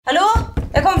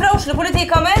Oslo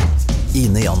politikammer.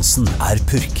 Ine Jansen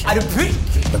purk. Du purk?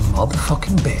 The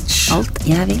motherfucking bitch. Alt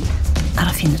jeg vil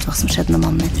å finne ut hva som skjedde med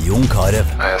mannen min. Jon Carew.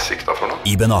 Jeg siktet for noe?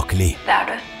 Iben Akeli. Det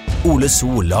du. Ole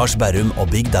So, Lars Berrum og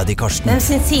Big Daddy Karsten. Hvem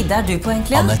sin side du på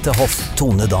egentlig? Annette Hoff,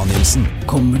 Tone Danielsen.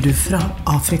 Kommer du fra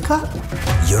Afrika?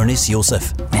 Jørnis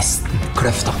Josef. Nesten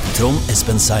kløfta. Trond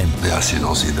Espen Seim. Det er synd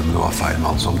å si det, men det var feil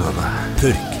mann som døde.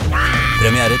 Purk.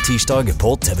 Premiere tirsdag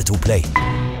på TV2 Play.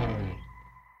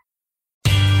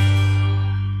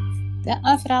 Det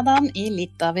fredagen i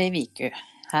litt av en uke.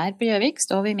 Her på Gjøvik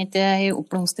står vi midt i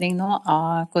oppblomstring nå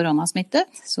av koronasmitte,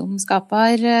 som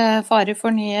skaper fare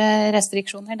for nye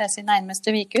restriksjoner disse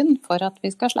nærmeste uken for at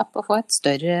vi skal slippe å få et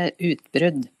større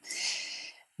utbrudd.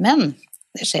 Men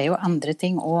det skjer jo andre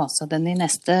ting også, så den i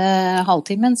neste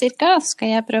halvtimen cirka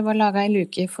skal jeg prøve å lage en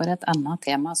luke for et annet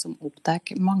tema som opptar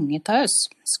mange av oss,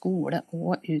 skole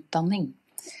og utdanning.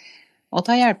 Og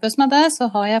til å hjelpe oss med det, så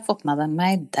har jeg fått med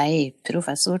deg,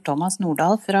 professor Thomas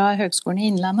Nordahl fra Høgskolen i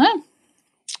Innlandet.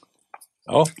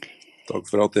 Ja, takk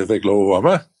for at jeg fikk lov å være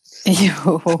med.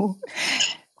 Jo,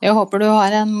 jeg håper du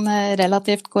har en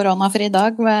relativt koronafri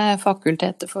dag ved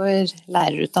Fakultetet for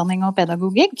lærerutdanning og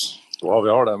pedagogikk. Ja,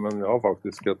 vi har det, men vi har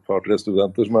faktisk et par-tre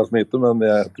studenter som smittet, men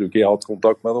jeg tror ikke jeg har hatt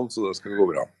kontakt med dem, så det skal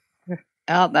gå bra.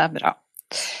 Ja, det bra.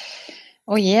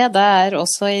 Og det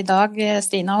også i dag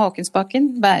Stina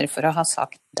Håkensbakken, bare for å ha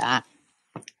sagt det.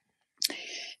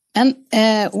 Men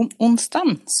om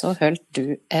onsdagen så holdt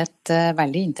du et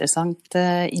veldig interessant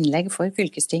innlegg for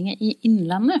fylkestinget i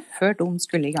Innlandet, før de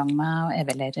skulle i gang med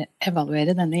å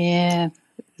evaluere denne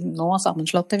nå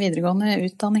sammenslåtte videregående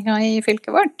utdanningen i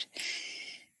fylket vårt.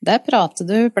 Der prater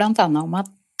du blant annet om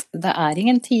at det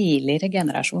ingen tidligere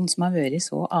generasjon som har vært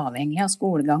så avhengig av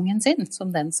skolegangen sin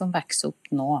som den som vokser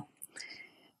opp nå.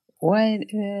 Og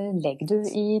legger du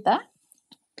i det?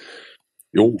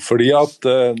 Jo, fordi at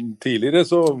tidligere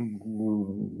så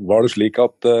var det slik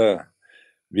at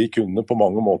vi kunne på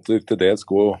mange måter til dels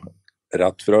gå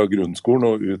rett fra grunnskolen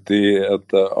og ut i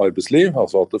et arbeidsliv,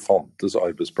 altså at det fantes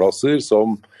arbeidsplasser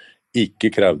som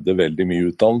ikke krevde veldig mye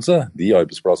utdannelse. De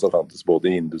arbeidsplassene fantes både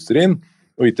i industrien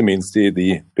og ikke minst i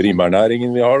de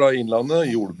primærnæringene vi har da i Innlandet,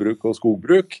 jordbruk og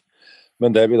skogbruk.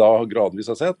 Men det vi da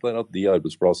gradvis har sett at de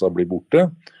arbeidsplassene blir borte,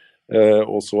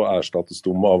 og så erstattes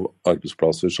de av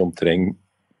arbeidsplasser som trenger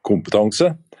kompetanse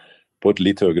på et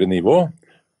litt høyere nivå.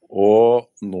 Og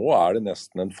nå det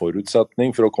nesten en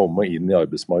forutsetning for å komme inn i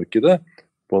arbeidsmarkedet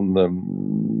på en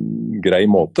grei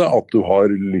måte, at du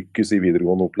har lykkes i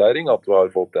videregående opplæring, at du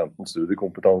har fått enten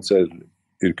studiekompetanse eller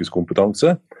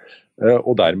yrkeskompetanse,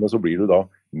 og dermed så blir du da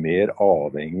mer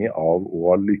avhengig av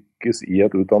å ha lykkes i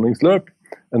et utdanningsløp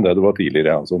enn det du var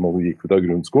tidligere. Altså når du gikk ut av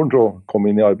grunnskolen og kom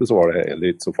inn i arbeid, så var det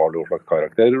heller ikke så farlig hva slags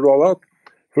karakterer du hadde hatt,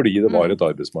 fordi det var et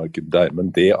arbeidsmarked der,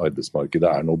 men det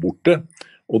arbeidsmarkedet nå borte,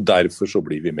 og derfor så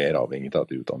blir vi mer avhengig av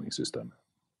dette utdanningssystemet.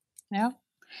 Ja,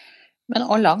 men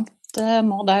hvor langt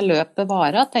må det løpet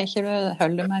vare? Tenker du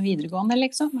holder med videregående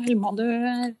liksom, eller må du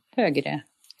høyere?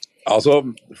 Altså,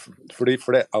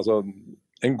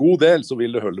 en god del så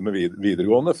vil det holde med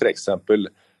videregående. For eksempel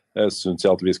synes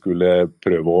jeg at vi skulle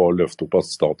prøve å løfte opp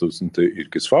statusen til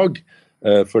yrkesfag,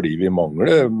 fordi vi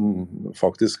mangler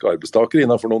faktisk arbeidstakere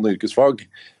innenfor noen yrkesfag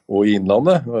og i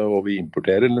Innlandet, og vi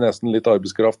importerer nesten litt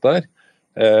arbeidskraft der.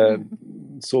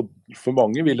 Så for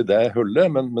mange ville det holde,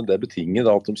 men det betinger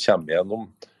da at de kommer gjennom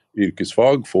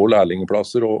yrkesfag, får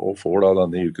lærlingeplasser og får da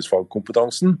denne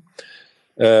yrkesfagkompetansen.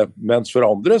 Mens for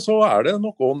andre så det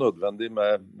nok også nødvendig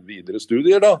med videre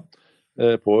studier da,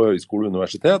 på høyskole og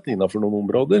universitet innenfor noen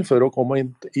områder for å komme inn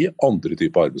i andre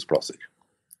typer arbeidsplasser.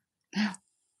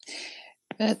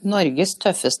 Norges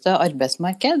tøffeste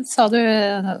arbeidsmarked, sa du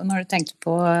når du tenkte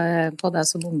på det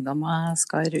som ungdommer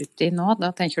skal ut i nå.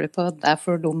 Da tenker du på det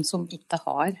for de som ikke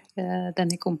har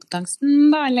denne kompetansen,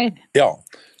 da, eller? Ja,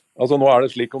 altså nå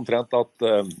det slik omtrent at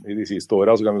i de siste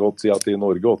årene så kan vi godt si at i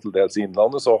Norge og til dels i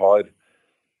Innlandet så har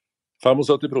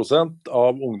 75%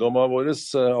 av ungdommene våre,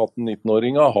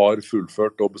 18-19-åringer, har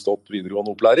fullført og bestått videregående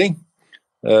opplæring.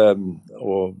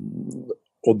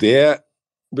 Og det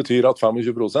betyr at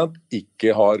 25%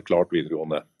 ikke har klart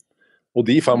videregående. Og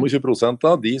de 25%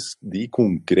 de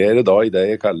konkurrerer da i det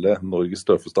jeg kaller Norges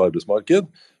tøffeste arbeidsmarked,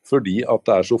 fordi at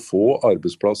det så få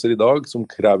arbeidsplasser i dag som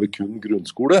krever kun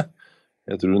grunnskole.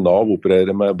 Jeg tror Nav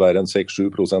opererer med bare en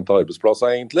 6-7% av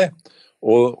arbeidsplasser egentlig.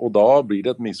 Og da blir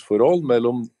det et misforhold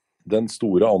mellom den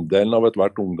store andelen av et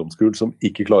hvert ungdomskull som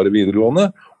ikke klarer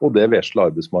videregående, og det vesle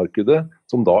arbeidsmarkedet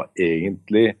som da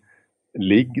egentlig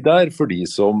ligger der for de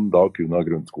som da kun har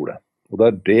grunnskole. Og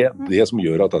det det som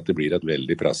gjør at dette blir et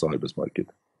veldig presset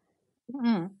arbeidsmarked.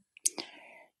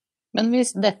 Men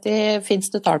hvis dette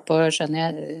finnes det tall på, skjønner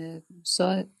jeg,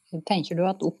 så tenker du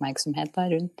at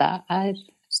oppmerksomheten rundt det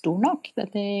stor nok,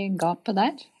 dette gapet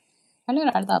der?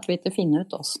 Eller det at vi ikke finner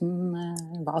ut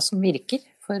hva som virker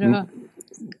for å...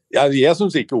 Jeg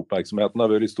synes ikke oppmerksomheten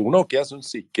har vært stor nok. Jeg synes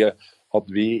ikke at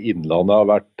vi i Innlandet har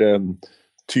vært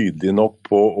tydelige nok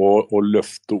på å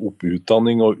løfte opp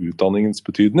utdanning og utdanningens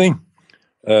betydning.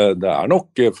 Det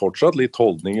nok fortsatt litt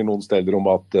holdninger noen steder om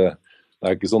at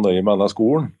det ikke så nøye med denne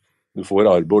skolen. Du får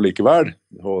arbeid likevel.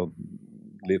 Og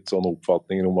litt sånne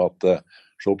oppfatninger om at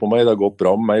se på meg, det har gått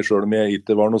bra med meg selv om jeg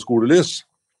ikke var noe skolelys.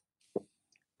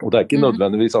 Og det ikke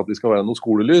nødvendigvis at vi skal være noe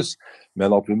skolelys,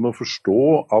 men at vi må forstå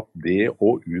at det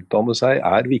å utdanne seg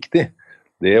viktig.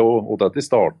 Og dette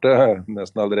starter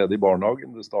nesten allerede i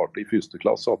barnehagen, det starter i 1.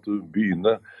 klasse, at du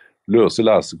begynner løse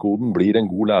lesekoden, blir en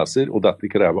god leser, og dette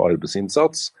krever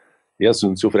arbeidsinnsats. Jeg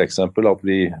synes jo for eksempel at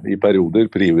vi i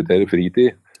perioder prioriterer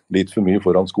fritid litt for mye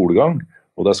foran skolegang,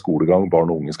 og det skolegang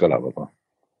barn og unge skal leve av.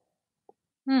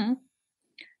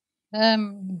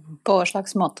 På hva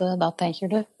slags måte da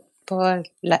tenker du? På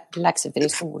leksefri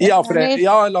skole? At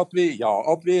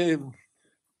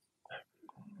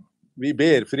vi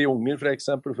ber fri unger for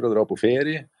eksempel for å dra på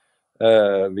ferie.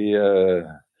 Vi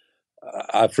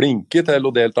flinke til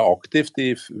å delta aktivt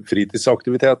i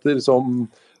fritidsaktiviteter som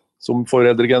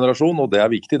foreldregenerasjon, og det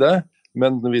viktig det.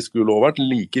 Men vi skulle også vært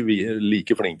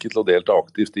like flinke til å delta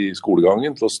aktivt i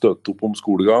skolegangen, til å støtte opp om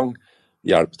skolegang,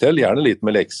 hjelpe til, gjerne litt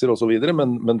med lekser og så videre,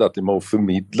 men dette med å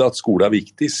formidle at skole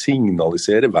viktig,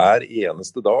 signalisere hver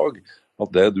eneste dag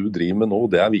at det du driver med nå,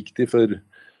 det viktig for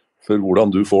hvordan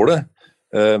du får det.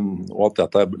 Og at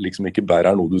dette liksom ikke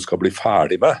bare noe du skal bli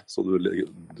ferdig med, så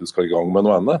du skal i gang med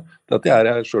noe annet. Dette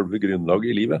selve grunnlaget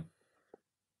i livet.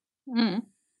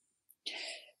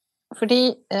 Fordi,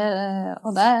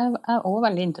 og det også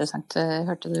veldig interessant,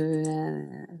 hørte du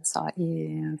sa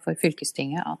for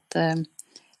fylkestinget, at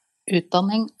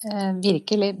utdanning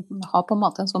virkelig har på en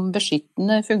måte en sånn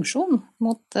beskyttende funksjon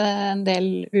mot en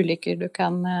del ulykker du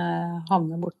kan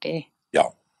havne borti. Ja.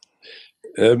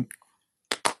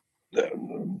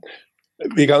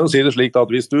 Vi kan jo si det slik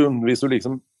at hvis du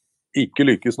liksom ikke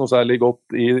lykkes noe særlig godt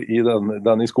i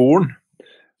den i skolen,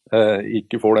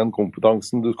 ikke får den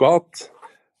kompetansen du skal ha hatt,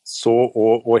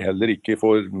 og heller ikke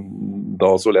får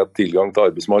da så lett tilgang til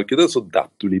arbeidsmarkedet, så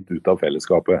detter du litt ut av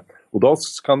fellesskapet. Og da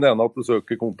kan det hende at du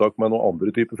søker kontakt med noen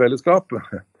andre typer fellesskap.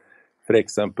 For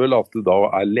eksempel at du da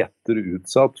lettere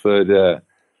utsatt for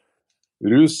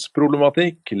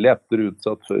rusproblematikk, lettere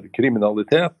utsatt for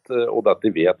kriminalitet, og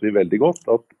dette vet vi veldig godt,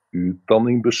 at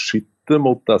utdanning beskytter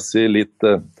mot disse litt,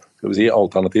 skal vi si,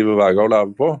 alternative veier å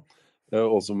leve på,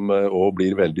 og som også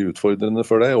blir veldig utfordrende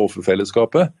for deg og for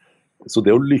fellesskapet. Så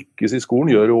det å lykkes i skolen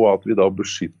gjør jo at vi da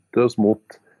beskytter oss mot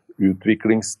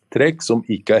utviklingstrekk som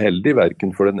ikke heldig,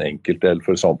 hverken for den enkelte eller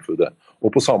for samfunnet.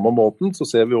 Og på samme måten så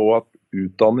ser vi også at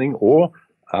utdanning også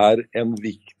har et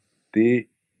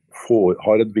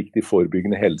viktig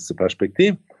forebyggende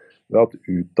helseperspektiv, ved at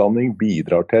utdanning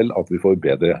bidrar til at vi får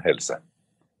bedre helse.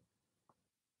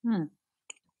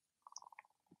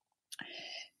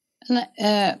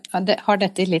 Har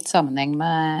dette litt sammenheng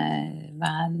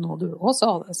med noe du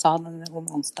også sa om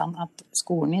onsdagen, at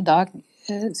skolen i dag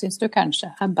synes du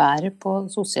kanskje bedre på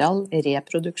sosial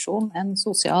reproduksjon enn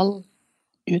sosial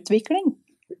utvikling?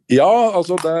 Ja,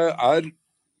 altså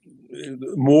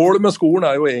målet med skolen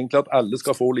jo egentlig at alle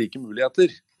skal få like muligheter.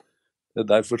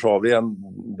 Derfor har vi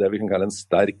det vi kan kalle en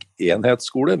sterk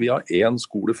enhetsskole. Vi har en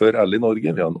skole for alle i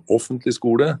Norge. Vi har en offentlig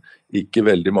skole, ikke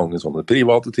veldig mange sånne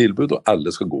private tilbud, og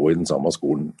alle skal gå i den samme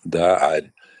skolen. Det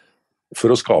for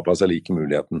å skape seg like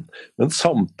muligheten. Men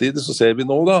samtidig så ser vi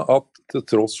nå da, at til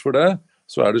tross for det,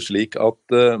 så det slik at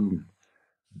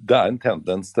det en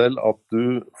tendens til at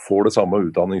du får det samme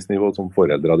utdanningsnivået som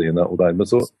foreldrene dine, og dermed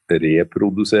så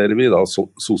reproduserer vi da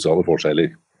sosiale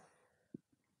forskjeller,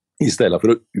 i stedet for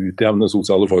å utjevne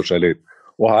sosiale forskjeller.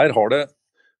 Og her har det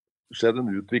skjedd en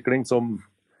utvikling som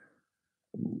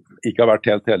ikke har vært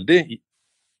helt heldig.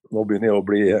 Nå begynner jeg å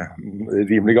bli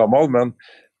rimelig gammel,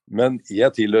 men jeg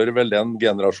tilhører vel den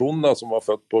generasjonen da, som var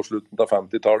født på slutten av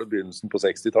 50-tallet, begynnelsen på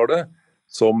 60-tallet,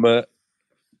 som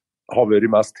har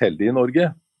vært mest heldig i Norge.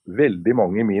 Veldig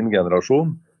mange i min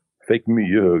generasjon fikk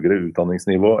mye høyere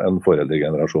utdanningsnivå enn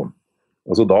foreldregenerasjonen.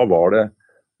 Altså da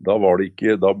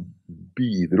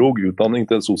bidrog utdanning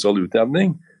til sosial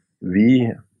utjevning. Vi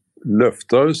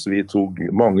løftet oss,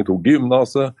 mange tok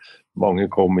gymnaset, mange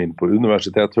kom inn på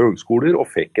universitet, høgskoler og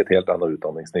fikk et helt annet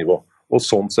utdanningsnivå. Og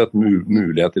sånn sett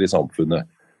muligheter i samfunnet.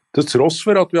 Til tross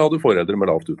for at vi hadde foreldre med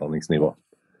lavt utdanningsnivå.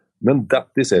 Men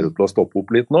dette ser ut til å stoppe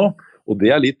opp litt nå, og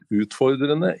det litt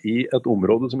utfordrende i et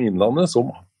område som Innlandet,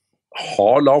 som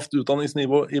har lavt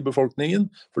utdanningsnivå i befolkningen,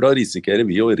 for da risikerer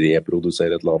vi å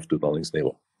reprodusere et lavt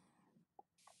utdanningsnivå.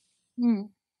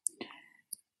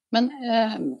 Men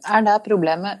det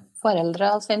problemet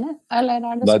foreldre sine, eller det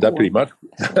skolen? Nei, det primært.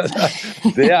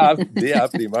 det er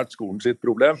primært skolen sitt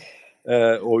problem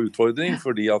og utfordring,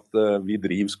 fordi at vi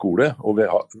driver skole og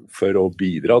for å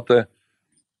bidra til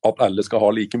at alle skal ha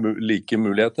like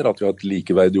muligheter, at vi har et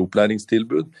likeverdig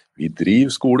opplæringstilbud. Vi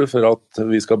driver skole for at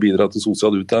vi skal bidra til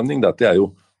sosial utjevning. Dette er jo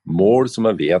mål som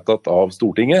er vedtatt av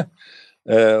Stortinget.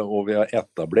 Og vi har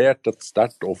etablert et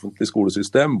sterkt offentlig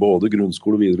skolesystem, både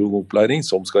grunnskole og videregående opplæring,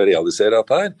 som skal realisere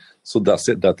dette her. Så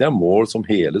dette er mål som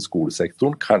hele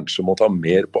skolesektoren kanskje må ta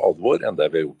mer på alvor enn det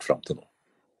vi har gjort frem til nå.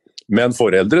 Men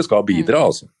foreldre skal bidra,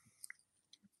 altså.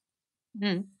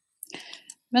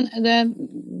 Men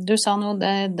du sa noe,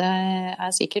 det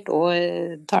er sikkert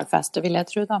også tallfeste, vil jeg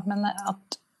tro, da, men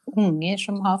at unger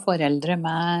som har foreldre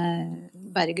med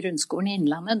bare grunnskolen i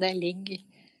Innlandet, det ligger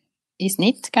i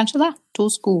snitt, kanskje da, 2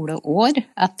 skoleår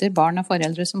etter barn og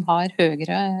foreldre som har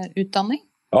høyere utdanning?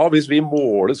 Ja, hvis vi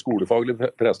måler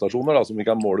skolefaglige prestasjoner, da, som vi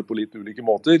kan måle på litt ulike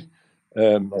måter,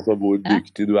 altså hvor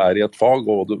dyktig du er i et fag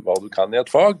og hva du kan i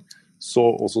et fag,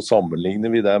 og så sammenligner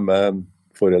vi det med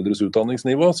foreldres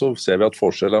utdanningsnivå, så ser vi at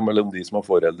forskjellen mellom de som har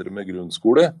foreldre med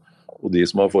grunnskole og de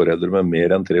som har foreldre med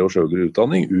mer enn 3 års høyere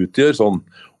utdanning utgjør sånn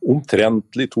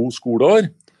omtrentlig 2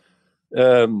 skoleår.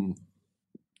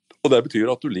 Og det betyr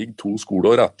at du ligger 2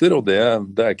 skoleår etter, og det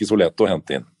er ikke så lett å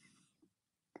hente inn.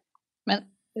 Men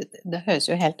det høres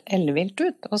jo helt ellevilt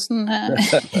ut.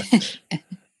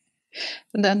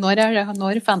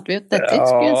 Når fant vi ut dette,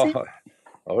 skulle jeg si?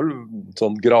 Det er vel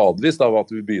sånn gradvis da,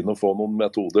 at vi begynner å få noen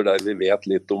metoder der vi vet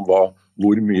litt om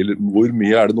hvor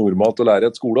mye er det normalt å lære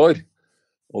et skoleår.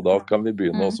 Og da kan vi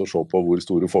begynne å se på hvor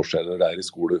store forskjeller det er i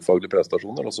skolefaglige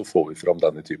prestasjoner, og så får vi fram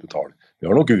denne type tall. Vi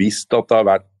har nok visst at det har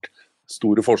vært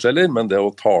store forskjeller, men det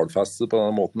å tallfeste på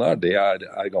denne måten her, det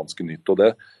er ganske nytt. Og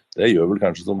det gjør vel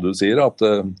kanskje, som du sier, at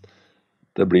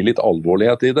det blir litt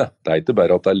alvorlighet i det. Det er ikke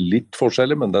bare at det er litt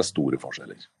forskjeller, men det er store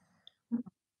forskjeller.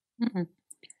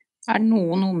 Er det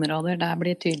noen områder der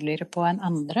blir tydeligere på enn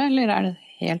andre, eller er det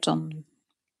helt sånn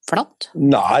flatt?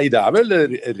 Nei, det er vel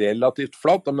relativt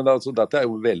flatt, men dette er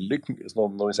jo veldig,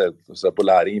 når vi ser på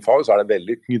læring i fag, så er det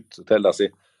veldig knyttet til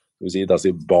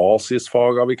disse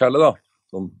basisfagene vi kaller det.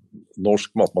 Sånn norsk,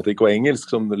 matematikk og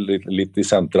engelsk, som litt de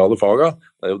sentrale fagene.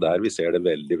 Det er jo der vi ser det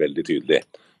veldig, veldig tydelig.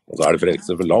 Og så er det for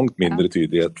eksempel langt mindre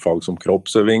tydelig et fag som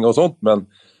kroppsøving og sånt, men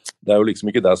det er jo liksom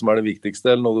ikke det som er det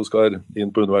viktigste når du skal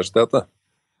inn på universitetet.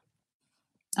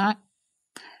 Nei.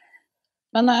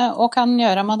 Men hva kan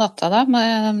gjøre med dette da?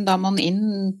 Da må man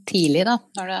inn tidlig da,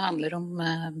 når det handler om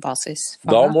basisfag.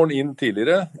 Da må man inn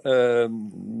tidligere.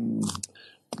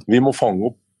 Vi må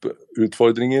fange opp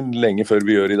utfordringen lenge før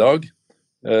vi gjør i dag,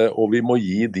 og vi må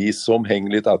gi de som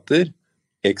henger litt etter,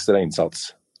 ekstra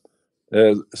innsats.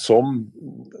 Som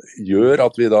gjør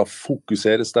at vi da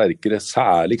fokuserer sterkere,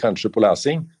 særlig kanskje på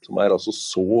lesing, som er altså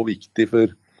så viktig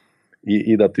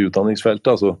i dette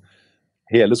utdanningsfeltet. Altså,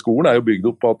 hele skolen er jo bygd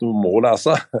opp på at du må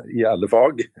lese i alle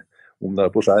fag, om det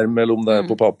er på skjerm eller om det er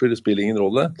på papir, det spiller ingen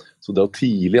rolle. Så det å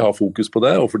tidlig ha fokus på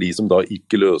det, og for de som da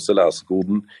ikke løser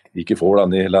lesekoden, ikke får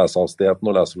denne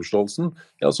lesehastigheten og leseforståelsen,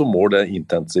 ja, så må det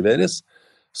intensiveres.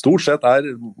 Stort sett er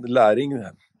læring,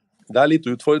 det er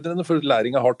litt utfordrende, for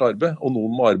læring er hardt arbeid, og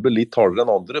noen må arbeide litt hardere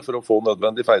enn andre for å få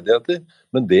nødvendige ferdigheter,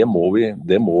 men det må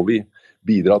vi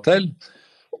bidra til.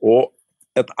 Og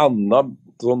et annet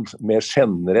sånn mer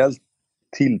generelt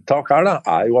tiltak her da,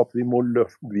 er jo at vi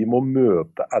må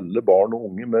møte alle barn og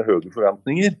unge med høye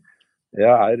forventninger.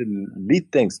 Jeg er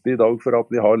litt engstelig i dag for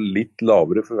at vi har litt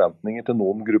lavere forventninger til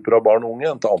noen grupper av barn og unge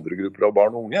enn til andre grupper av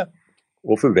barn og unge.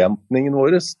 Og forventningene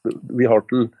våre vi har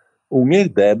til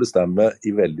unger, det bestemmer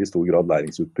i veldig stor grad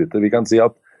læringsutbytte. Vi kan si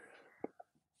at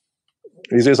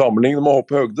hvis vi sammenligner med å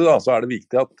hoppe høgde, da, så er det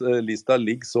viktig at lista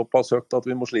ligger såpass høyt at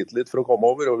vi må slite litt for å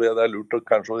komme over, og det er lurt å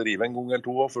kanskje rive en gang eller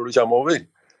 2 før du kommer over.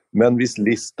 Men hvis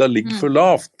lista ligger for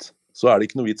lavt, så er det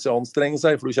ikke noe vits i å anstrenge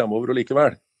seg, for du kommer over og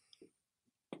likevel.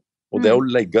 Og det å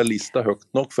legge lista høyt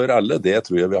nok for alle, det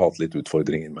tror jeg vi har hatt litt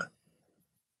utfordringer med.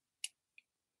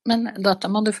 Men dette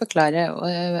må du forklare,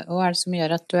 hva er det som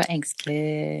gjør at du er engstelig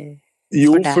for det?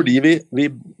 Jo, fordi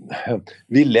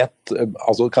vi lett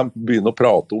kan begynne å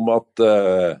prate om at,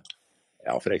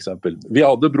 ja, for eksempel, vi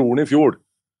hadde broren i fjor,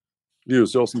 vi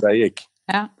husker hvordan det gikk.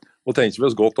 Ja. Og tenker vi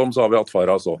oss godt om, så har vi hatt far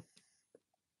altså.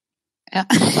 Ja.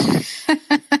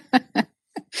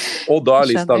 Og da er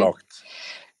lista lagt.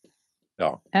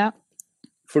 Ja. Ja.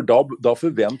 For da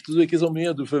forventer du ikke så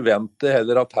mye. Du forventer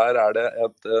heller at her er det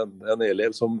en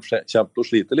elev som kommer til å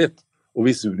slite litt. Og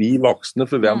hvis vi voksne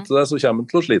forventer det, så kommer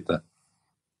vi til å slite.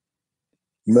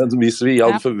 Men hvis vi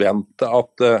hadde forventet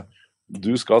at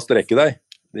du skal strekke deg,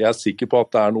 jeg er sikker på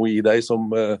at det er noe i deg som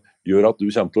gjør at du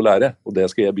kommer til å lære, og det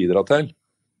skal jeg bidra til.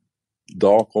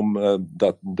 Da kom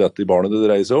dette barnet det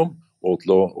dreier seg om, og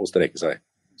til å strekke seg.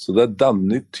 Så det er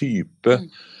denne type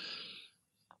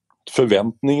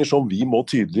forventninger som vi må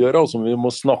tydeliggjøre, og som vi må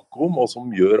snakke om, og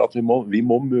som gjør at vi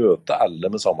må møte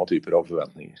alle med samme typer av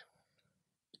forventninger.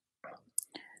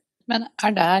 Men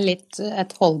det litt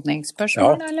et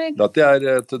holdningsspørsmål, eller? Ja,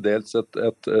 dette til dels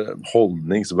et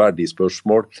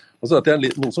holdningsverdispørsmål. Altså,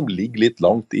 dette noe som ligger litt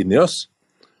langt inn i oss,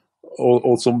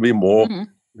 og som vi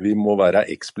må være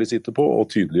eksplisitte på og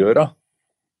tydeliggjøre.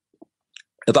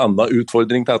 Et annet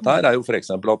utfordring til dette her jo for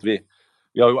eksempel at vi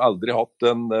har jo aldri hatt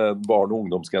en barne- og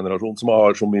ungdomsgenerasjon som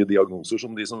har så mye diagnoser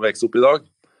som de som vokser opp i dag.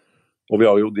 Og vi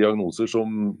har jo diagnoser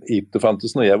som ikke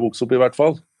fantes når jeg vokste opp i hvert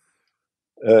fall.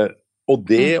 Og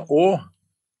det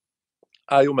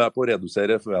også jo med på å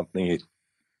redusere forventninger.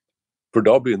 For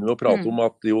da begynner vi å prate om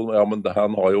at men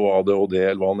han har jo ADHD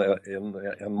eller hva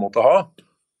en måtte ha.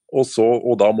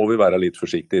 Og da må vi være litt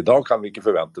forsiktige. Da kan vi ikke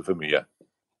forvente for mye.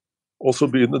 Og så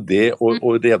begynner det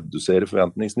å redusere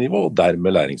forventningsnivå og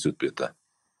dermed læringsutbytte.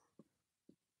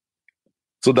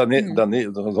 Så denne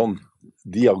sånn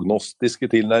diagnostiske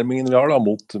tilnærmingen vi har da,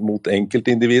 mot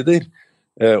enkeltindivider,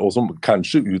 og som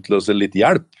kanskje utløser litt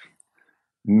hjelp,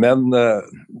 men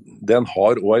den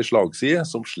har også en slagside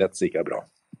som slett ikke bra.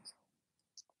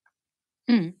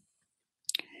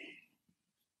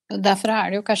 Derfor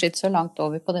det jo kanskje ikke så langt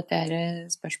over på dette her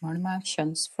spørsmålet med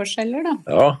kjønnsforskjeller da.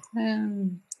 Ja.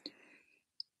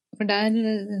 For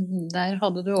der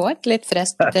hadde du også et litt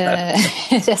freskt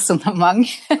resonemang.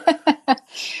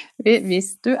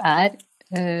 Hvis du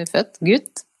født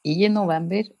gutt i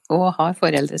november og har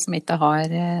foreldre som ikke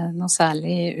har noe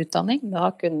særlig utdanning,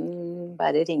 da kunne du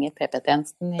bare ringe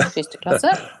PP-tjenesten i første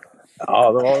klasse. Ja,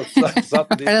 det var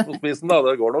satt litt på spissen da,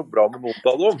 det går nok bra med noen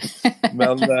av dem.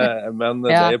 Men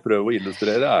det jeg prøver å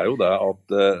illustrere jo det at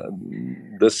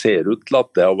det ser ut til at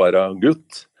det å være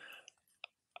gutt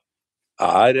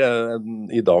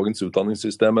i dagens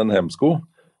utdanningssystem en hemsko.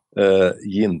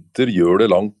 Jenter gjør det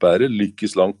langt bedre,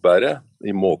 lykkes langt bedre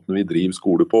i måten vi driver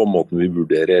skole på, og måten vi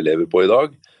vurderer elever på i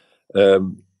dag.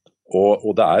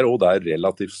 Og det også der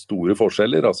relativt store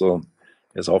forskjeller. Altså,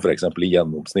 jeg sa for eksempel i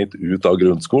gjennomsnitt ut av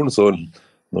grunnskolen, så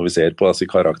når vi ser på disse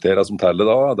karakterer som teller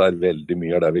da, det veldig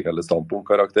mye av det vi kaller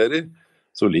standpunktkarakterer,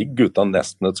 så ligger gutta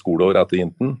nesten et skoleår etter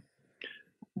jenten.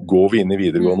 Går vi inn i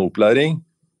videregående opplæring,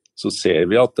 så ser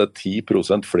vi at det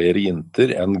 10% flere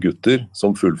jenter enn gutter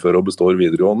som fullfører og består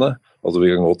videregående. Altså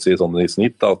vi kan godt si sånn i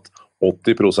snitt at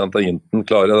 80% av jenten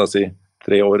klarer disse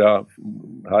 3 årene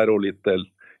her og litt til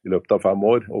i løpet av 5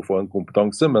 år å få en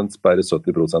kompetanse, mens bare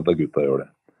 70% av gutta gjør det.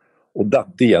 Og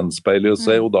dette gjenspeiler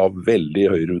seg jo da veldig i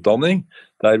høyere utdanning,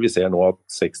 der vi ser nå at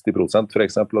 60% for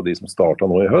eksempel av de som startet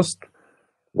nå i høst,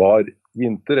 var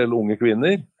jenter eller unge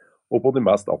kvinner, og på de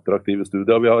mest attraktive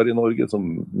studier vi har i Norge, som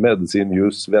medisin,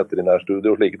 jus,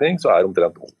 veterinærstudier og slike ting, så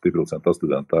omtrent 80% av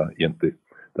studenter jenter.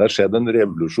 Det har skjedd en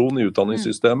revolusjon i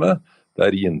utdanningssystemet,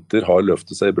 der jenter har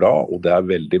løftet seg bra, og det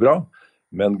veldig bra,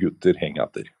 men gutter henger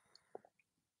etter.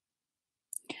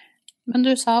 Men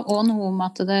du sa også noe om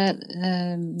at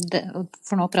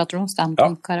for nå prater du om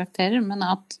standpunktkarakterer, men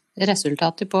at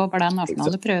resultatet på bare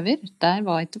nasjonale prøver, der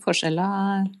var ikke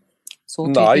forskjellen så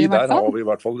tydelig i hvert fall? Nei, der har vi i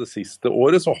hvert fall det siste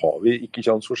året, så har vi ikke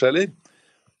kjønnsforskjeller.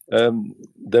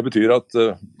 Det betyr at,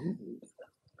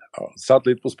 satt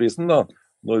litt på spissen da,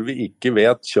 når vi ikke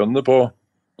vet kjønnet på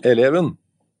eleven,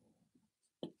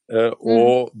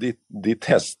 og de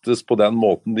testes på den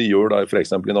måten de gjør da, for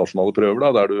eksempel i nasjonale prøver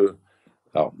da, der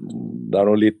det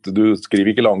noe litt, du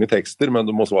skriver ikke lange tekster, men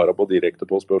du må svare på direkte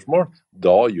på spørsmål,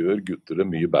 da gjør gutter det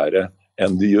mye bedre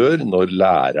enn de gjør når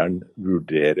læreren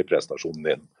vurderer prestasjonen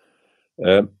din.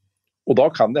 Og da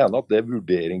kan det hende at det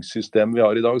vurderingssystemet vi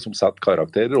har i dag som setter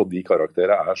karakterer, og de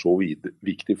karakterene så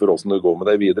viktige for oss når det går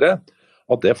med det videre,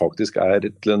 at det faktisk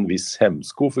til en viss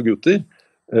hemsko for gutter,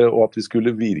 og at vi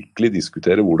skulle virkelig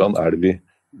diskutere hvordan det vi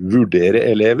vurderer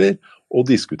elever, og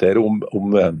diskutere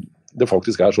om det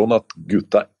faktisk sånn at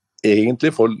gutta egentlig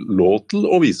får lov til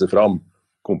å vise fram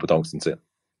kompetansen sin.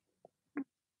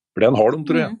 For den har de,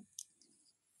 tror jeg.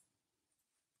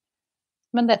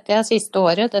 Men dette siste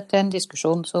året, dette en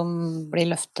diskusjon som blir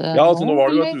løftet nå? Ja, altså nå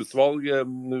var det jo et utvalg,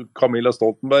 Camilla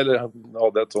Stoltenberg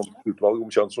hadde et sånt utvalg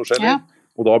om kjønnsforskjeller,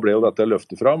 og da ble jo dette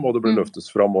løftet fram, og det ble løftes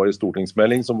fram også i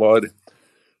stortingsmelding som var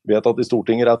vedtatt i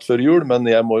Stortinget rett før jul, men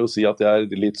jeg må jo si at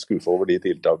jeg litt skuffet over de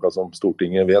tiltakene som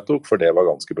Stortinget vedtok, for det var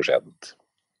ganske beskjedent.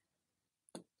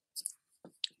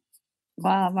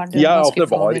 Hva var det Ja, man at det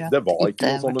skuffet over var, det var ikke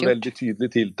noe sånne veldig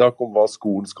tydelige tiltak om hva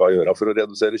skolen skal gjøre for å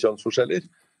redusere kjønnsforskjeller,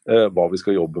 hva vi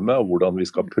skal jobbe med og hvordan vi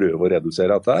skal prøve å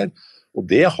redusere dette her. Og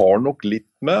det har nok litt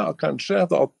med kanskje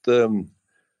at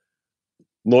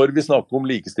når vi snakker om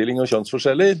likestilling og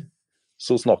kjønnsforskjeller,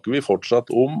 så snakker vi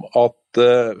fortsatt om at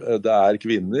det er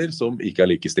kvinner som ikke er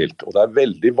likestilt. Og det er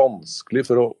veldig vanskelig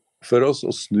for oss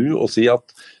å snu og si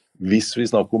at hvis vi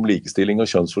snakker om likestilling og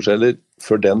kjønnsforskjeller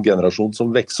for den generasjonen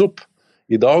som vokser opp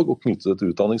i dag og knytter det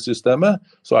til utdanningssystemet,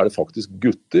 så er det faktisk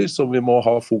gutter som vi må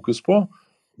ha fokus på.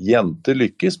 Jenter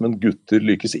lykkes, men gutter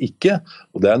lykkes ikke.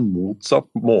 Og det er en motsatt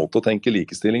måte å tenke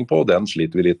likestilling på, og den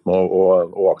sliter vi litt med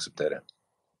å akseptere.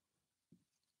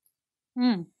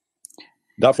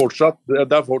 Det er fortsatt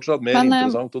mer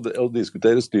interessant å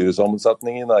diskutere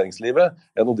styresammensetning i næringslivet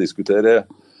enn å diskutere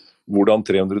hvordan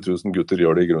 300 000 gutter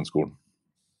gjør det i grunnskolen.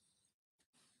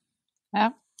 Ja.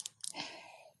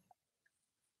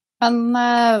 Men,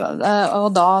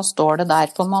 og da står det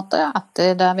der på en måte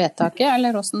etter det vedtaket,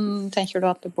 eller hvordan tenker du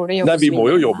at det burde jobbes videre? Nei, vi må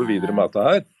jo jobbe videre med dette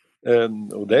her,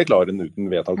 og det klarer en uten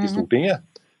vedtak i Stortinget.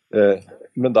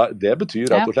 Men det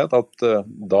betyr rett og slett at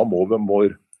da må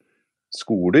vår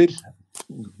skoler,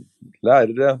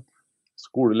 lærere,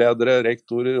 skoleledere,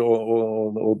 rektorer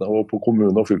og på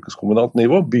kommune- og fylkeskommunalt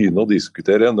nivå begynne å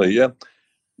diskutere nøye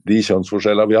de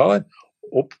kjønnsforskjeller vi har,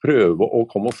 og prøve å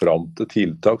komme fram til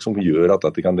tiltak som gjør at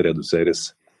dette kan reduseres.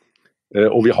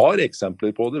 Og vi har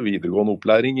eksempler på det. Videregående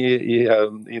opplæring i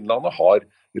Innlandet har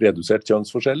redusert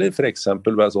kjønnsforskjeller, for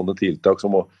eksempel ved sånne tiltak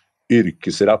som å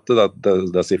yrkesrette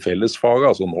disse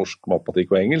fellesfagene, altså norsk,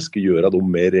 matematikk og engelsk, gjøre dem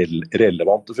mer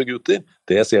relevante for gutter.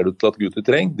 Det ser ut til at gutter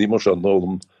trenger. De må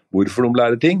skjønne hvorfor de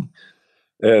lærer ting.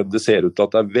 Det ser ut til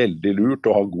at det er veldig lurt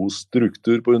å ha god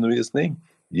struktur på undervisning,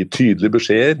 gi tydelige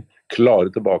beskjeder,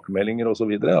 klare tilbakemeldinger og så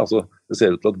videre. Altså, det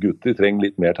ser ut til at gutter trenger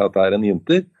litt mer til dette enn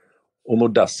jenter. Og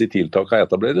når disse tiltakene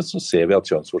etableres, så ser vi at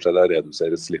kjønnsforskjeller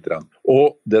reduseres litt.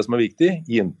 Og det som er viktig,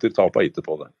 jenter taper ikke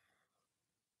på det.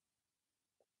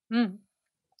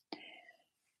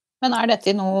 Men er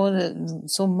dette noe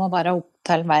som må være opp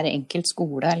til hver enkelt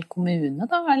skole eller kommune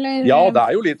da? Eller? Ja, det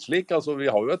er jo litt slik. Altså, vi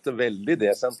har jo et veldig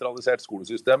desentralisert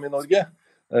skolesystem i Norge.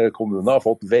 Kommunene har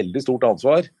fått veldig stort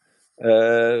ansvar.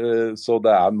 Så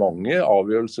det er mange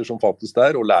avgjørelser som fattes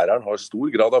der, og læreren har stor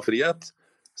grad av frihet.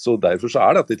 Så derfor så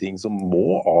er dette ting som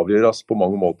må avgjøres på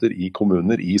mange måter i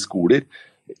kommuner, i skoler.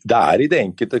 Det er i det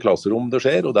enkelte klasserom det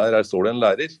skjer, og der står det en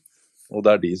lærer. Og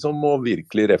det er de som må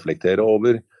virkelig reflektere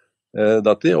over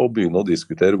dette, og begynne å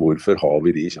diskutere hvorfor har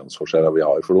vi de kjønnsforskjellene vi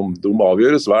har. For de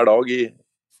avgjøres hver dag i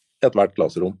ethvert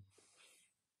klasserom.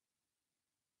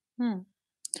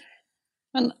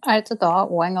 Men er det da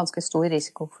også en ganske stor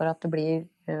risiko for at det blir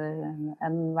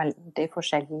en veldig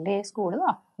forskjellig skole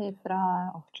da? Fra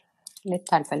litt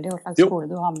tilfeldig hva slags skole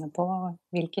du har med på,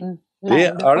 hvilken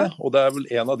lærer du får? Det er det, og det er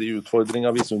vel en av de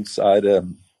utfordringene vi synes er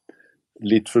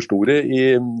litt for store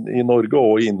i Norge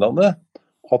og i Innlandet,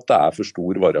 at det er for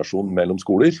stor variasjon mellom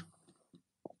skoler.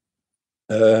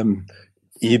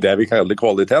 I det vi kaller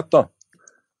kvalitet da.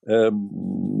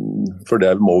 For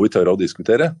det må vi tørre å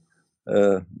diskutere.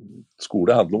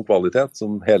 Skole handler om kvalitet,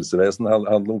 som helsevesen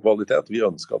handler om kvalitet. Vi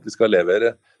ønsker at vi skal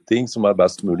levere ting som er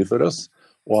best mulig for oss,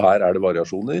 og her er det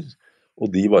variasjoner,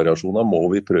 og de variasjonene må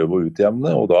vi prøve å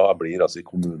utjevne, og da blir altså i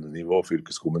kommunenivå og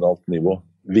fylkeskommunalt nivå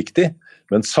viktig.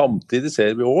 Men samtidig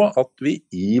ser vi også at vi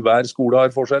i hver skole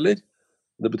har forskjeller.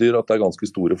 Det betyr at det er ganske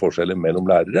store forskjeller mellom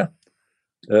lærere,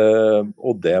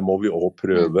 og det må vi også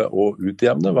prøve å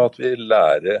utjevne ved at vi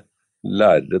lærer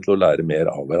lærere til å lære mer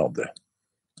av hverandre.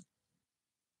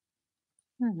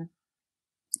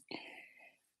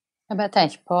 Jeg bare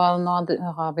tenker på, nå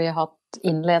har vi hatt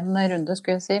innledende runde,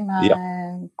 skulle jeg si,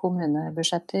 med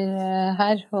kommunebudsjetter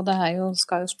her, og det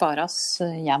skal jo spares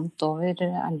jevnt over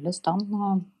alle stand,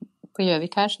 og på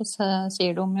Gjøvik her så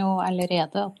sier de jo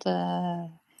allerede at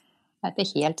jeg er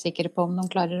ikke helt sikker på om de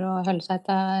klarer å holde seg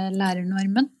til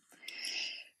lærernormen.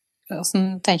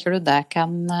 Hvordan tenker du det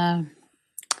kan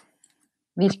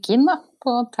virke inn da,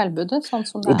 på tilbudet, sånn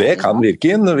som det er? Og det kan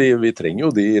virke inn, vi trenger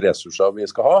jo de ressursene vi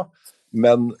skal ha,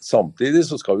 men samtidig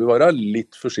så skal vi være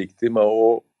litt forsiktige med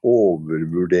å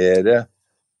overvurdere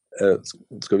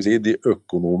skal vi si, de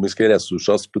økonomiske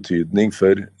ressursers betydning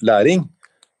for læring.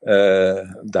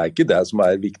 Det er ikke det som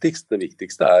er viktigst. Det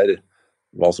viktigste er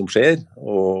hva som skjer,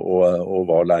 og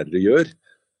hva lærere gjør.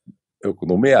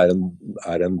 Økonomi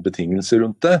er en betingelse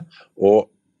rundt det, og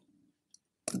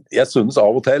jeg synes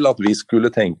av og til at vi skulle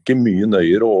tenke mye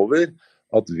nøyere over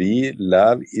at vi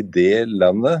lever i det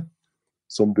landet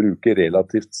som bruker i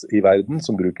verden,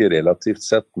 som bruker relativt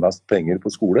sett mest penger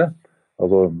på skole.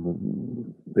 Altså,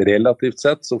 relativt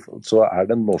sett så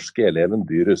den norske eleven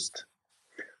dyrest.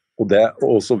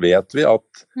 Og så vet vi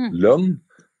at lønn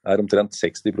omtrent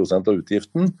 60% av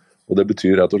utgiften, og det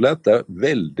betyr rett og slett, det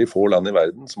veldig få land i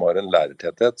verden som har en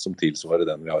lærertetthet som tilsvarer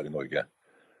den vi har i Norge.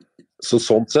 Så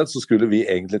sånn sett så skulle vi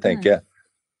egentlig tenke,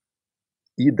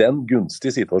 i den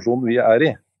gunstige situasjonen vi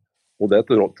i, og det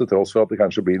til tross for at det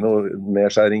kanskje blir noen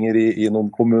nedskjæringer i noen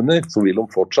kommuner, så vil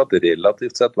de fortsatt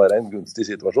relativt sett være en gunstig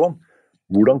situasjon.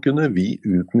 Hvordan kunne vi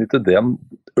utnytte den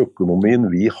økonomien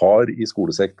vi har i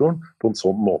skolesektoren på en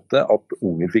sånn måte at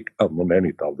unger fikk enda mer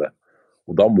nytte av det?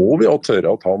 Og da må vi også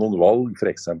tørre å ta noen valg, for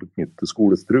eksempel knyttet til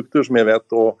skolestruktur, som jeg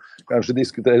vet og kanskje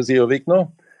diskuteres i Gjøvik nå.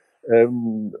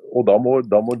 Og da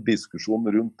må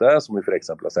diskusjonen rundt det, som vi for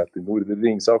eksempel har sett i Nordahl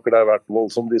Ringsaker, det har vært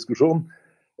voldsom diskusjon,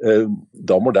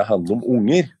 da må det handle om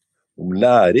unger, om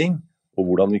læring, og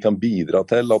hvordan vi kan bidra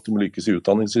til at de lykkes i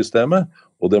utdanningssystemet,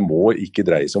 og det må ikke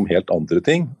dreie seg om helt andre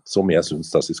ting, som jeg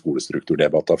synes disse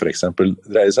skolestrukturdebatter for eksempel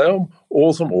dreier seg om,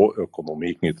 og som også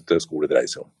økonomi knyttet til skole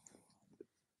dreier seg om.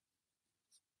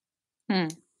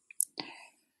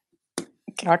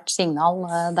 Klart signal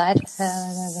der.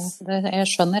 Jeg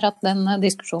skjønner at den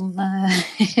diskusjonen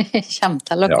kommer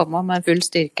til å komme med full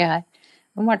styrke her.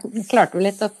 Klarte du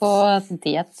litt å få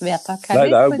til et vedtak her? Nei,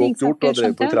 det jo godt gjort å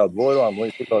drive på 30 år, og ennå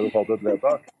ikke klare å få et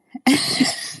vedtak.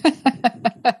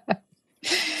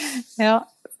 Ja,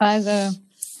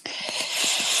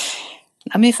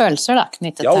 det mye følelser da,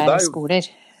 knyttet til skoler.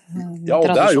 Ja, og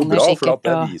det jo bra, for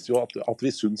det viser jo at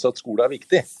vi synes at skole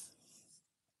viktig.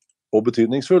 Og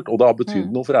betydningsfullt, og det har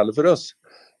betydd noe for alle for oss.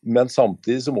 Men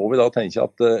samtidig så må vi da tenke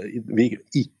at vi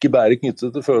ikke bare knytter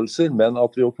det til følelser, men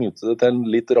at vi også knytter det til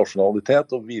litt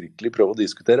rasjonalitet og virkelig prøve å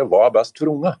diskutere hva best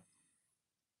for unge.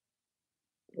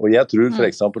 Og jeg tror for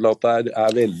eksempel at det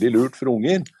veldig lurt for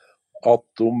unger at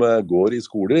de går i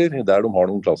skoler der de har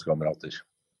noen klassekamerater.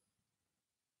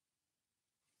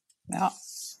 Ja,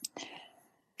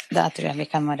 det tror jeg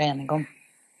vi kan være enige om.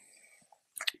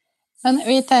 Men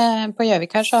på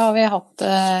Gjøvik her så har vi hatt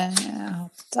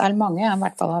mange i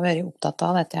hvert fall har vært opptatt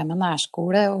av dette med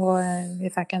nærskole, og vi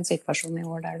fikk en situasjon i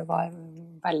år der det var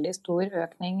veldig stor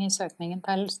økning i søkningen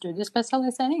til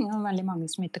studiespesialisering, og veldig mange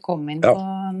som ikke kom inn på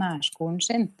nærskolen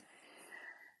sin.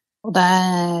 Og det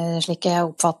slik jeg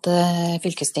oppfatter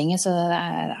fylkestinget, så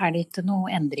det ikke noen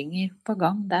endringer på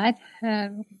gang der.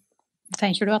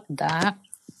 Tenker du at det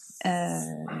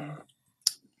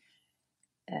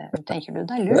tenker du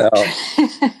det lurt? Ja.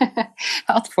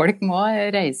 At folk må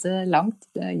reise langt,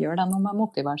 gjør det noe med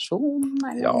motivasjon?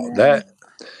 Eller? Ja,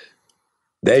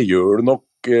 det gjør det nok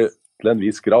til en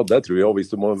viss grad, det tror jeg, og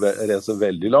hvis du må reise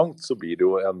veldig langt, så blir det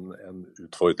jo en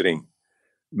utfordring.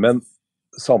 Men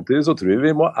samtidig så tror jeg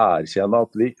vi må erkjenne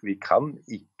at vi kan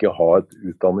ikke ha et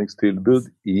utdanningstilbud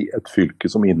i et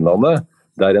fylke som Innlandet,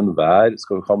 der enhver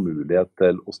skal ha mulighet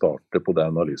til å starte på det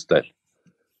en har lyst til.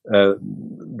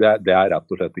 Det rett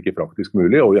og slett ikke praktisk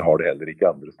mulig, og vi har det heller ikke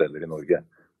andre steder i Norge.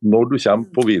 Når du kommer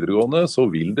på videregående, så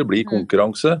vil det bli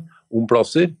konkurranse om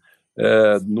plasser.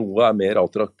 Noe mer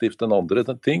attraktivt enn andre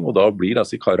ting, og da blir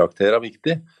disse karakterer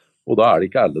viktig, og da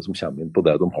det ikke alle som kommer inn på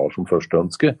det de har som første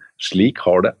ønske. Slik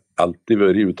har det alltid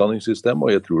vært i utdanningssystemet,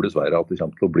 og jeg tror dessverre at det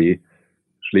kommer til å bli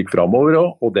slik fremover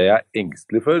også, og det jeg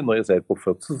engstelig for når jeg ser på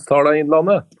fødselstallene i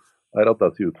Innlandet, at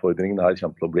disse utfordringene her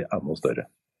kommer til å bli enda større.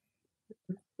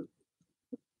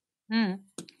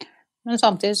 Men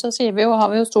samtidig så har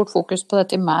vi jo stort fokus på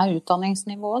dette med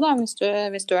utdanningsnivået da,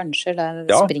 hvis du ønsker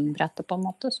det springbrettet på en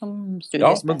måte som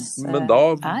studiespes men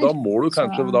da må du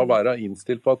kanskje da være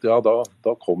innstilt på at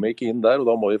da kommer jeg ikke inn der, og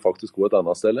da må jeg faktisk gå et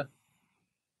annet sted.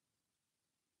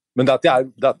 Men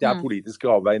dette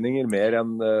politiske avveininger mer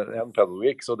enn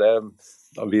pedagogikk, så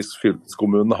hvis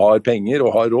fylkeskommunen har penger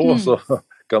og har råd, så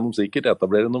kan de sikkert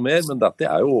etablere noe mer, men dette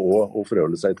jo å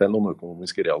forholde seg til noen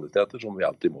økonomiske realiteter som vi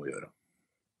alltid må gjøre.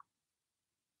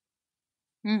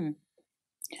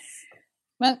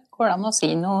 Men går det an å si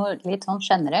noe litt sånn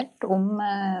generelt om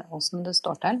hvordan det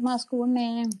står til med skolen i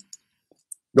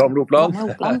Gamle Oppland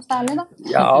særlig da?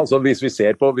 Ja, altså hvis vi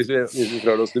ser på, hvis vi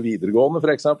prøver oss til videregående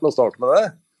for eksempel, og starter med det,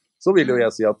 så vil jo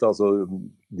jeg si at altså,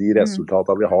 de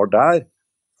resultatene vi har der,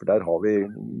 for der har vi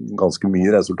ganske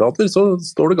mye resultater, så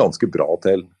står det ganske bra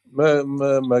til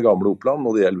med Gamle Oppland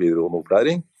når det gjelder videregående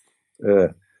opplæring.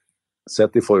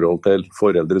 Sett i forhold til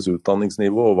foreldres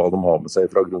utdanningsnivå og hva de har med seg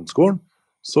fra grunnskolen,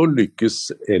 så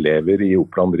lykkes elever i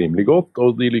Oppland rimelig godt,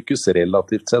 og de lykkes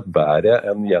relativt sett bedre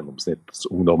enn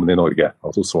gjennomsnittsungdommen i Norge,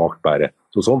 altså svagt bedre.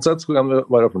 Så sånn sett så kan vi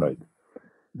være fornøyd.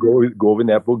 Går vi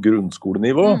ned på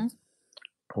grunnskolenivå,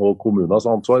 og kommunens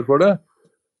ansvar for det,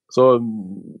 så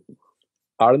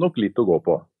det nok litt å gå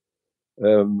på.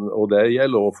 Og det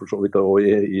gjelder også for så vidt også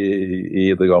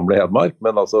i det gamle Hedmark,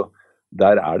 men altså,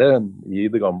 der det i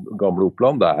det gamle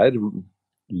Oppland, det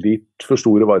litt for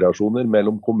store variasjoner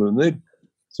mellom kommuner,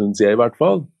 synes jeg i hvert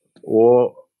fall,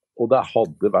 og det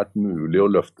hadde vært mulig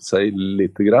å løfte seg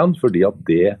litt grann, fordi at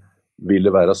det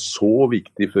ville være så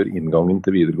viktig for inngangen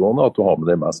til videregående, at du har med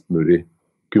deg mest mulig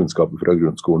kunnskaper fra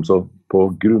grunnskolen. Så på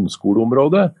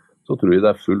grunnskoleområdet, så tror jeg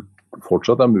det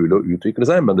fortsatt mulig å utvikle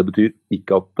seg, men det betyr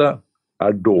ikke at det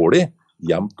dårlig.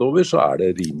 Jevnt over så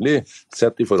det rimelig,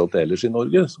 sett i forhold til ellers i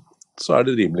Norge, så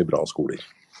det rimelig bra skoler.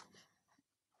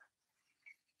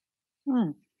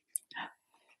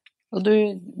 Og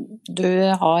du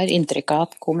har inntrykk av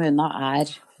at kommunene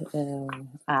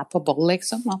på boll,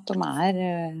 liksom? At de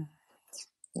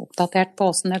oppdatert på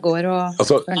hvordan det går og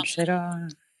ønsker å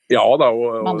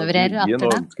manøvrere etter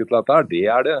det? Ønsket til dette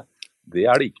det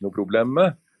ikke noe problem med,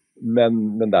 men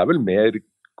det vel mer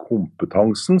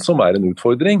kompetansen som en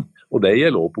utfordring, og det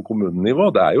gjelder også på kommunenivå.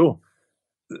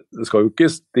 Det skal jo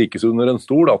ikke stikkes under en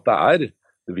stol at det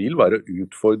vil være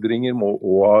utfordringer med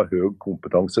å ha høy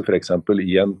kompetanse, for eksempel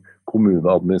i en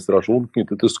kommuneadministrasjon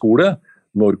knyttet til skole,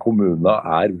 når kommunene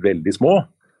veldig små,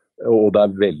 og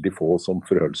det veldig få som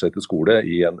forholder seg til skole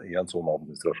i en sånn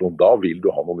administrasjon. Da vil du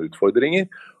ha noen utfordringer,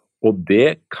 og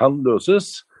det kan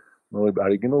løses. Nå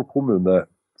det ikke noen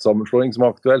kommunesammenslåing som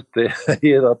aktuelt i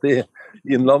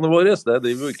innlandet vårt, det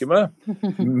driver vi ikke med,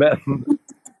 men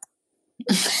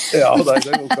ja, det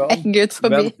går ikke an.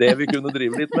 Men det vi kunne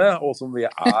drive litt med, og som vi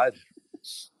har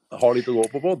litt å gå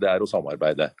på, det å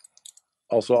samarbeide.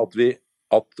 Altså at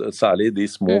særlig de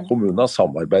små kommunene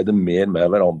samarbeider mer med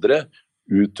hverandre,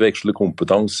 utveksle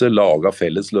kompetanse, lage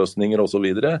fellesløsninger og så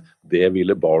videre, det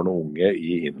ville barn og unge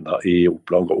i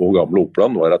Oppland og gamle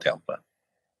Oppland være tjent med.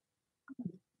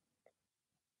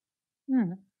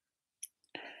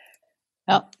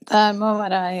 Ja, det må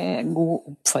være en god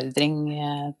oppfordring,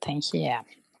 tenker jeg.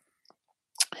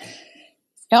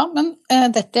 Ja, men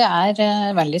dette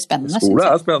veldig spennende.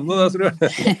 Skole spennende, det tror jeg.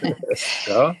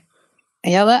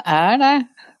 Ja, det det.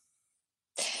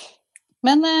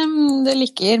 Men det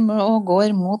liker og går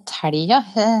mot helga.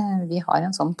 Vi har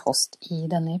en sånn post i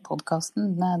denne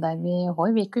podcasten der vi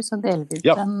hver uke så deler vi ut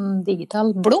en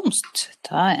digital blomst.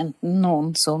 Enten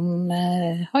noen som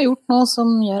har gjort noe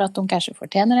som gjør at de kanskje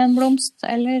fortjener en blomst,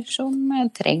 eller som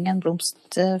trenger en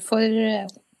blomst for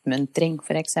oppmuntring,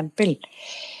 for eksempel.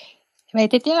 Jeg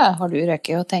vet ikke, har du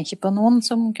røkket å tenke på noen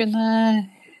som kunne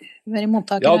være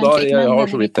mottaker? Ja, jeg har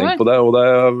så vidt tenkt på det, og det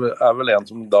vel en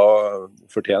som da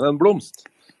fortjener en blomst.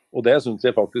 Og det synes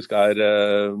jeg faktisk skal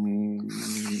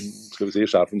vi si,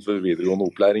 sjefen for videregående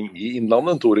opplæring i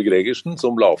Innlandet, Tore Gregersen,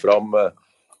 som la fram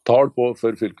tall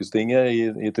for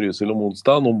fylkestinget i Trysil og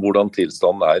Monsdal om hvordan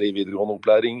tilstanden i videregående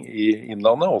opplæring i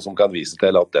Innlandet, og som kan vise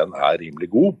til at den rimelig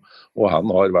god. Og han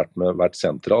har vært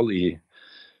sentral i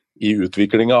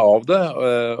utviklingen av det,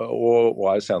 og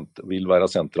vil være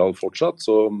sentral fortsatt,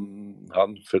 så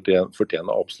han fortjener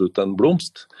absolutt en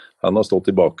blomst. Han har stått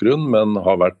i bakgrunnen, men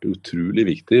har vært utrolig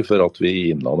viktig for at vi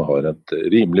i Innlandet har et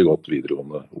rimelig godt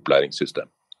videregående opplæringssystem.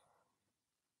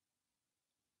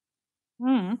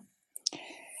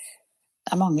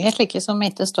 Det mange slike som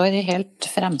ikke står i helt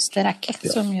fremste rekke,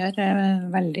 som gjør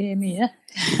veldig mye.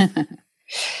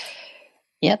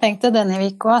 Jeg tenkte denne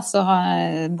vika så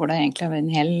burde det egentlig være en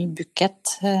hel bukett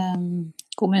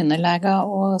kommunelega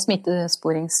og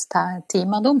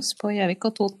smittesporingsteamet deres på Gjøvik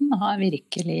og Toten har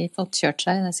virkelig fått kjørt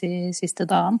seg de siste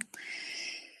dagene.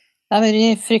 Det har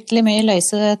vært fryktelig mye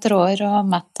løse tråder og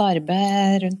mett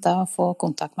arbeid rundt å få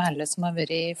kontakt med alle som har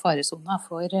vært i faresona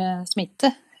for smitte,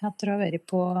 etter å ha vært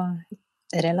på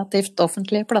relativt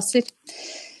offentlige plasser.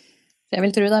 Jeg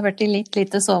vil tro det har vært litt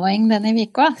lite soving denne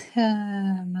vika,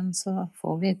 men så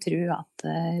får vi tro at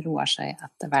det roer seg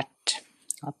etter hvert,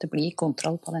 at det blir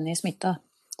kontroll på denne smitta,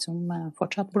 som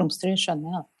fortsatt blomstrer,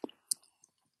 skjønner jeg.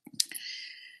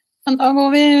 Men da går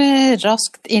vi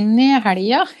raskt inn i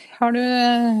helga. Har du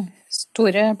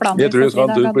store planer for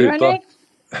fredag, du på hytta?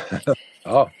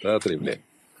 Ja, det trivelig.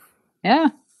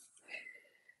 Ja.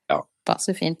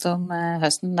 Passer fint om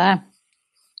høsten det.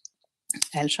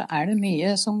 Ellers så det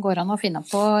mye som går an å finne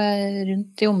på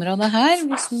rundt i området her,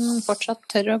 hvis den fortsatt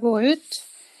tør å gå ut.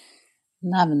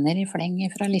 Nevner i fleng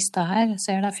fra lista her,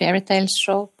 ser det Fairy Tales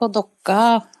Show på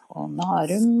Dokka, og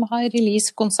Narum har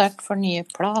release-konsert for nye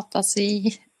plata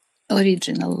si.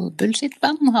 Original Bullshit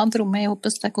Band har tromme i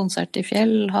hoppes til konsert i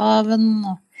Fjellhaven,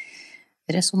 og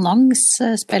Resonans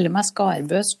spiller med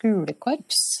Skarbø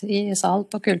skolekorps i sal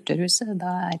på Kulturhuset.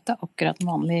 Det ikke akkurat en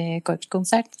vanlig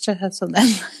korpskonsert, så den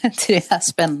tror jeg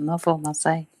spennende å få med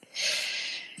seg.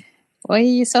 Og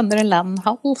i Søndre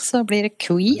Landhall så blir det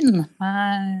Queen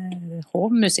med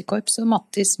Hov Musikkorps og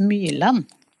Mattis Myland.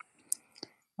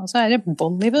 Og så er det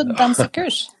Bollywood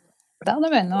dansekurs. Det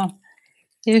hadde vært noe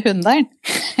i Hunndalen.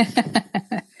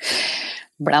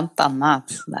 Blant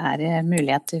annet. Det er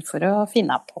muligheter for å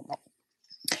finne på noe.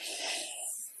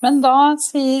 Men da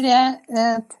sier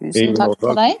jeg tusen takk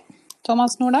til deg,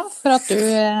 Thomas Nordahl, for at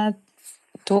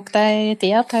du tok deg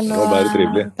tida til å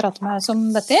prate med oss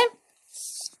om dette.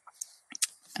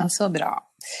 Ja, så bra.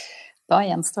 Da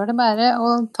gjenstår det bare å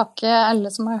takke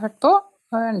alle som har hørt på,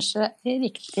 og ønske en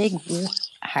riktig god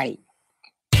helg.